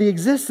known of the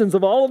existence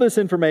of all of this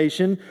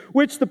information,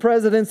 which the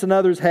presidents and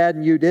others had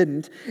and you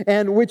didn't,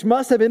 and which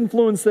must have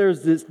influenced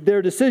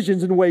their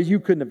decisions in ways you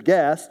couldn't have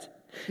guessed.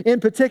 In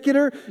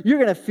particular, you're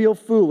going to feel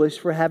foolish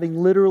for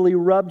having literally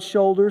rubbed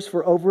shoulders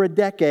for over a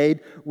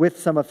decade with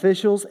some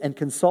officials and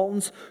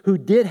consultants who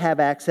did have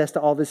access to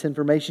all this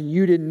information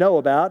you didn't know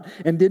about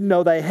and didn't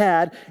know they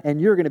had,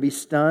 and you're going to be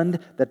stunned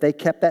that they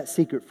kept that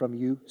secret from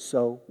you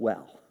so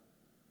well.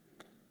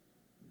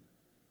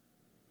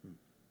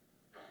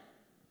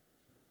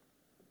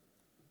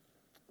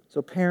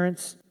 So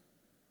parents,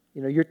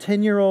 your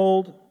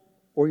 10-year-old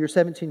or your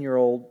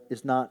 17-year-old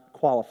is not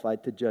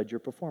qualified to judge your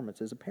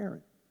performance as a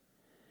parent.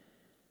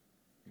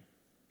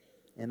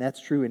 And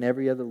that's true in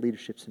every other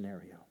leadership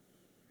scenario.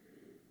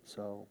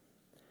 So,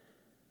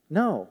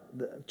 no,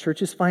 the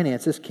church's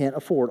finances can't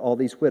afford all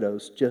these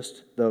widows,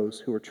 just those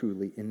who are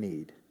truly in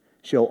need.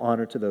 Show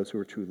honor to those who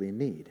are truly in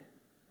need.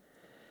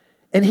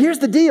 And here's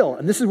the deal,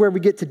 and this is where we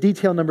get to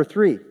detail number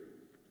 3.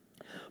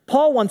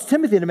 Paul wants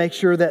Timothy to make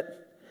sure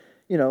that,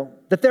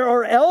 that there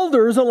are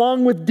elders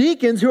along with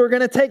deacons who are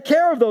going to take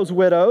care of those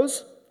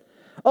widows.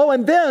 Oh,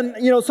 and then,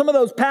 some of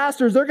those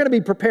pastors, they're going to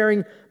be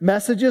preparing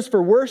messages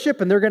for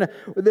worship, and they're going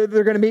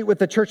to meet with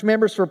the church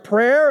members for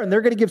prayer, and they're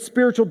going to give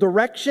spiritual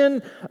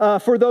direction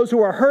for those who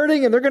are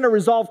hurting, and they're going to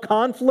resolve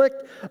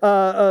conflict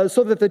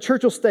so that the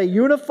church will stay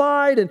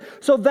unified. And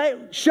so they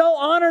show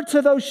honor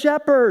to those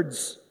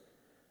shepherds.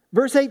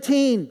 Verse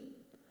 18,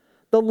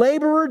 the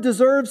laborer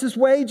deserves his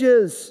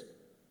wages.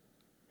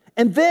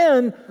 And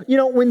then,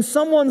 when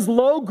someone's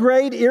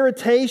low-grade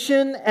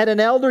irritation at an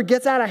elder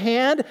gets out of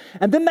hand,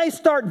 and then they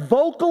start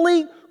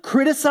vocally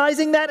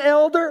criticizing that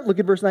elder, look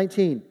at verse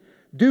 19.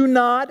 Do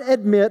not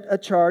admit a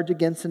charge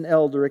against an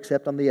elder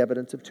except on the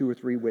evidence of 2 or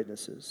 3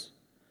 witnesses.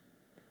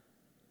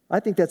 I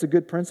think that's a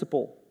good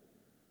principle.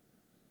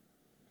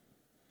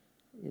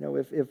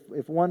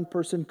 If one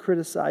person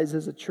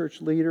criticizes a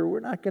church leader, we're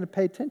not going to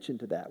pay attention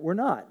to that. We're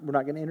not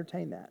going to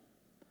entertain that.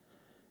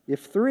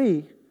 If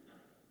 3...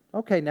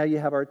 okay, now you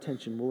have our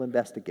attention. We'll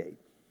investigate.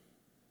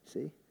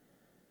 See?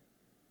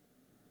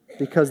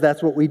 Because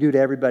that's what we do to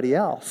everybody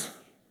else.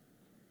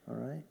 All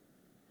right?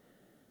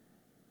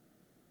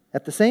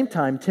 At the same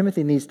time,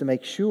 Timothy needs to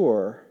make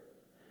sure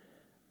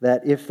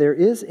that if there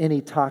is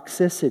any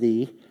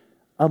toxicity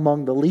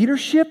among the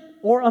leadership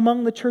or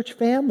among the church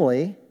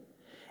family,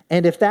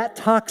 and if that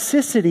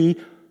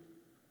toxicity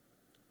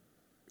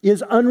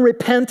is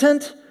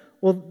unrepentant,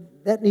 well,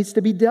 that needs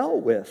to be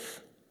dealt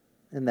with.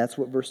 And that's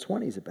what verse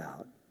 20 is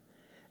about.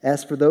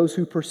 As for those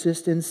who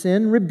persist in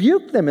sin,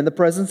 rebuke them in the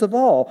presence of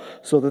all,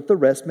 so that the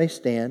rest may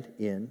stand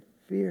in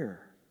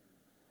fear.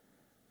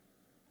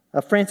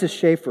 Francis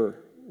Schaeffer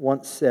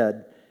once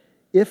said,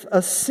 if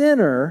a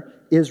sinner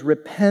is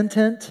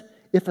repentant,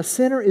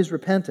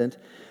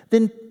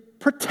 then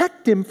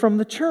protect him from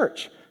the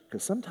church.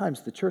 Because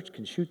sometimes the church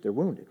can shoot their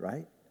wounded,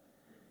 right?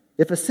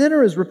 If a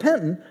sinner is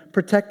repentant,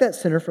 protect that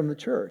sinner from the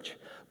church.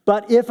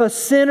 But if a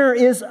sinner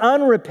is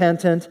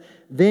unrepentant,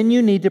 then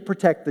you need to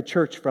protect the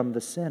church from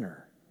the sinner.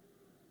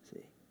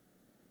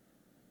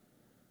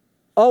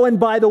 Oh, and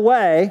by the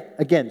way,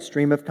 again,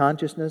 stream of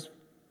consciousness.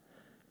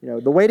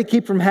 The way to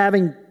keep from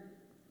having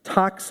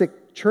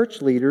toxic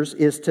church leaders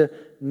is to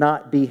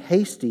not be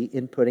hasty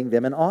in putting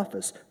them in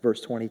office. Verse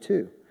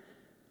 22.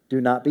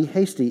 Do not be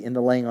hasty in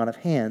the laying on of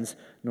hands,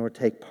 nor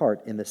take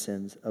part in the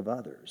sins of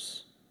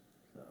others.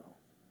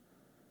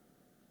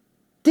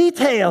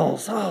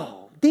 Details.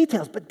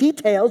 But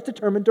details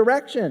determine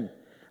direction.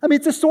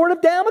 It's a sword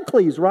of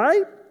Damocles,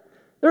 right?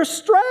 There's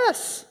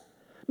stress.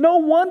 No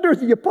wonder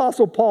the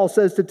Apostle Paul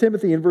says to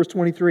Timothy in verse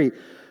 23,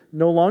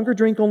 no longer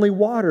drink only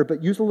water,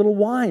 but use a little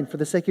wine for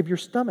the sake of your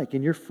stomach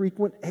and your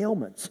frequent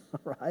ailments.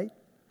 All right?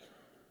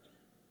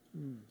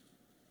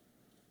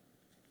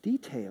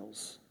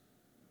 Details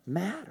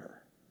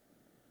matter,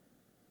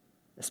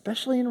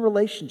 especially in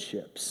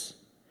relationships.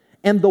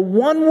 And the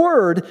one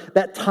word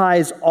that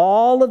ties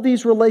all of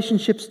these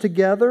relationships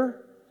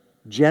together,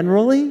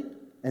 generally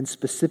and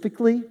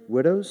specifically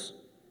widows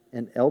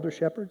and elder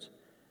shepherds,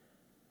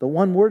 the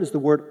one word is the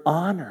word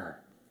honor.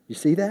 You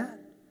see that?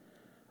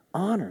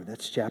 Honor.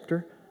 That's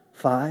chapter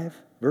 5,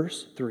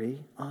 verse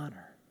 3.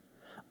 Honor.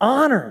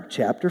 Honor.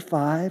 Chapter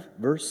 5,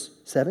 verse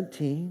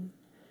 17.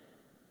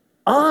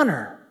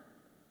 Honor.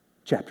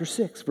 Chapter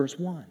 6, verse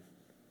 1.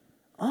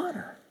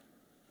 Honor.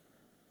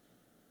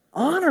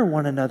 Honor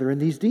one another in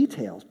these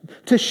details.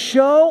 To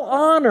show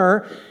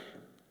honor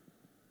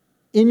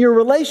in your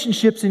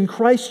relationships in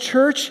Christ's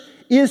church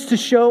is to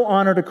show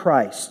honor to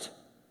Christ.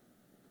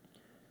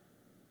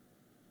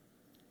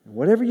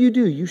 Whatever you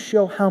do, you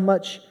show how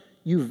much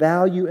you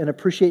value and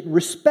appreciate and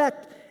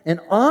respect and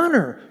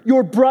honor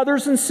your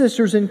brothers and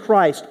sisters in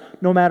Christ,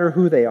 no matter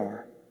who they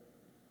are.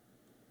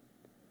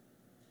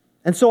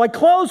 And so I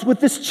close with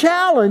this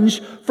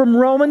challenge from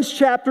Romans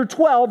chapter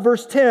 12,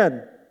 verse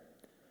 10.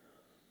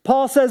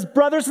 Paul says,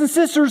 brothers and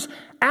sisters,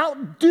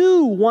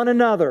 outdo one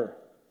another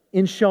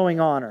in showing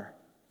honor.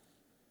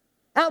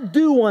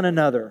 Outdo one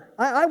another.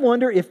 I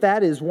wonder if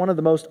that is one of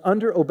the most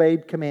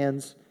under-obeyed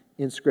commands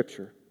in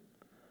Scripture.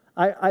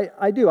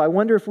 I do. I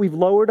wonder if we've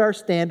lowered our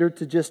standard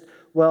to just,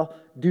 well,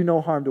 do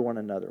no harm to one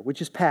another,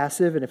 which is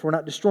passive, and if we're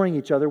not destroying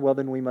each other, well,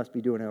 then we must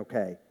be doing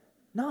okay.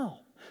 No.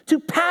 To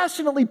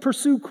passionately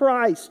pursue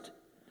Christ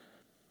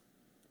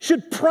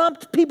should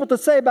prompt people to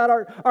say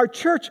about our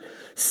church,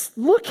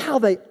 look how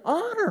they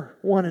honor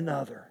one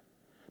another.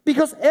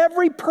 Because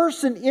every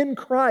person in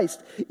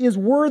Christ is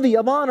worthy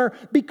of honor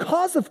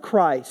because of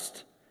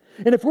Christ.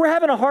 And if we're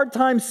having a hard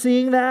time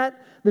seeing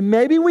that, then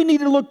maybe we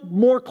need to look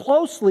more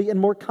closely and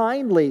more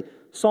kindly.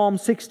 Psalm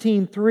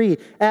 16:3,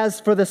 as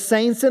for the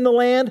saints in the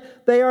land,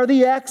 they are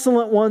the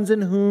excellent ones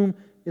in whom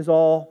is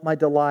all my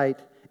delight.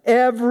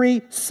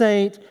 Every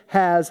saint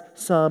has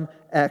some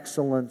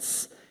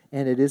excellence,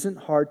 and it isn't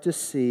hard to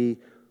see.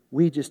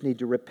 We just need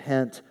to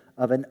repent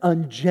of an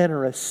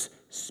ungenerous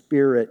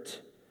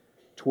spirit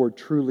toward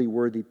truly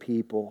worthy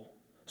people.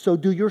 So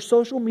do your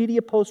social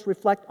media posts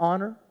reflect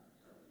honor?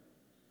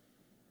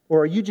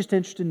 Or are you just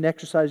interested in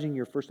exercising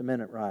your First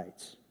Amendment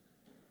rights?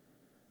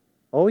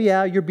 Oh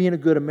yeah, you're being a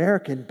good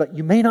American, but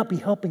you may not be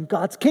helping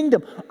God's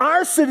kingdom.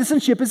 Our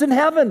citizenship is in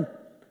heaven.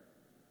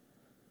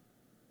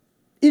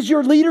 Is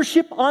your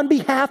leadership on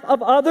behalf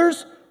of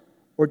others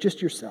or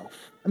just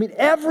yourself? I mean,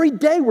 every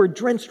day we're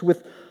drenched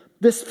with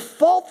this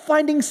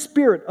fault-finding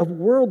spirit of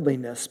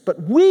worldliness,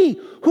 but we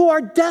who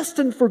are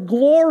destined for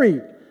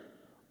glory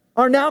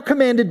are now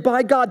commanded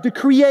by God to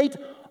create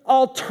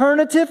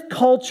alternative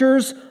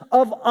cultures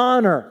of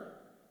honor.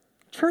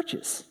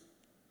 Churches,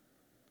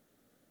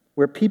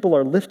 where people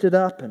are lifted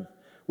up and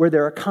where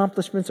their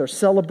accomplishments are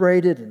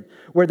celebrated and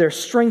where their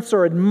strengths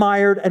are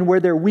admired and where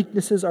their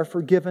weaknesses are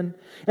forgiven.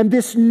 And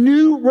this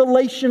new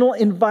relational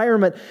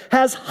environment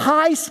has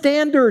high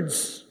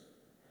standards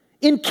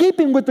in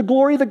keeping with the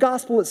glory of the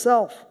gospel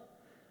itself.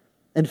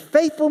 And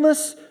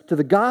faithfulness to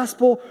the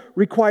gospel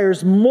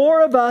requires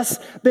more of us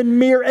than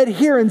mere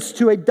adherence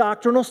to a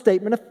doctrinal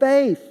statement of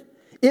faith.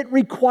 It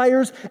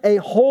requires a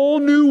whole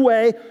new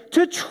way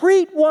to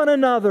treat one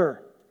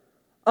another,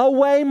 a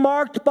way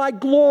marked by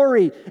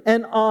glory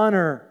and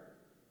honor.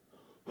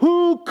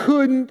 Who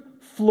couldn't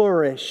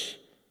flourish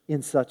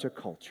in such a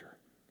culture?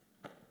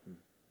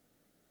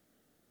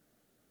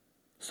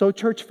 So,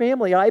 church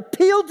family, I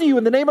appeal to you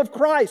in the name of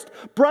Christ,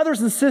 brothers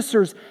and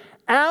sisters,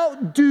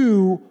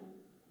 outdo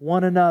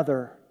one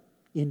another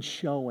in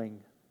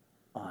showing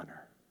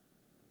honor.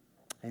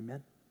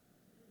 Amen.